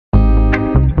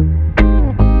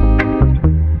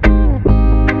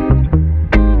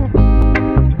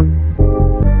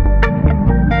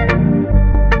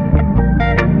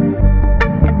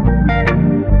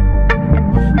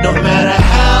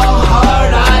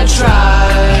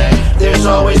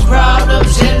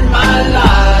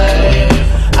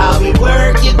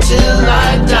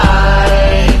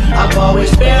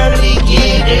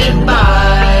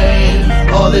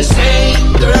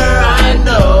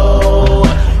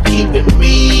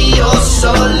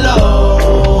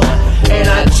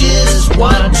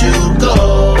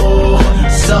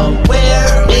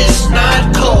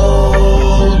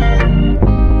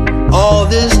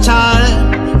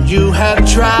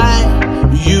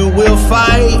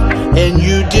and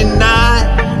you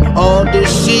deny all the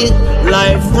shit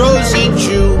life throws at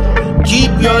you.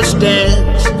 Keep your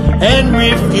stance and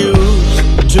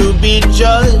refuse to be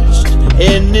judged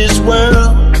in this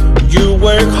world. You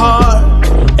work hard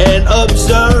and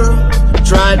observe,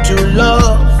 try to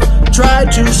love, try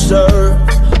to serve.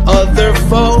 Other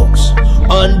folks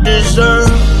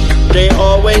undeserved, they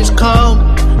always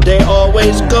come, they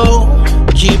always go.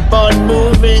 Keep on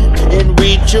moving and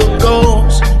reach your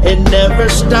goals, and never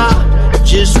stop,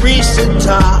 just reach the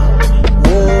top.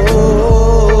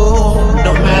 Whoa.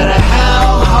 No matter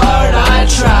how hard I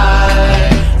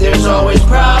try, there's always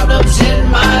problems in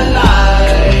my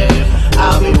life.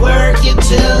 I'll be working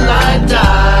till I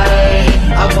die,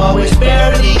 I'm always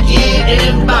barely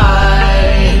getting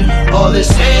by. All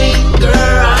this anger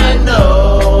I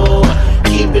know,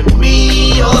 keeping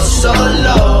me oh so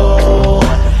low.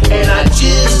 And I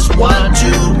just want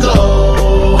to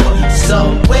go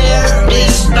somewhere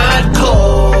it's not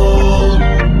cold.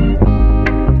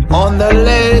 On the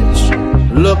ledge,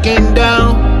 looking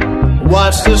down,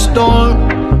 watch the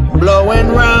storm blowing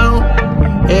round.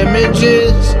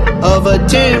 Images of a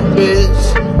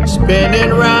tempest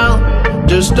spinning round,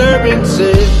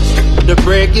 disturbances. The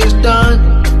break is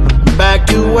done, back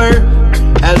to work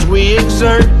as we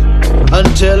exert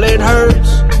until it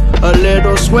hurts. A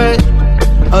little sweat,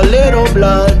 a little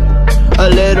blood, a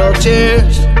little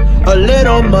tears, a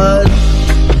little mud.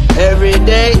 Every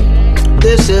day,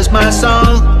 this is my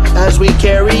song as we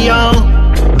carry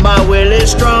on. My will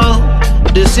is strong,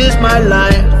 this is my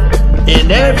life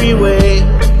in every way.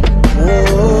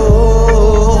 Whoa.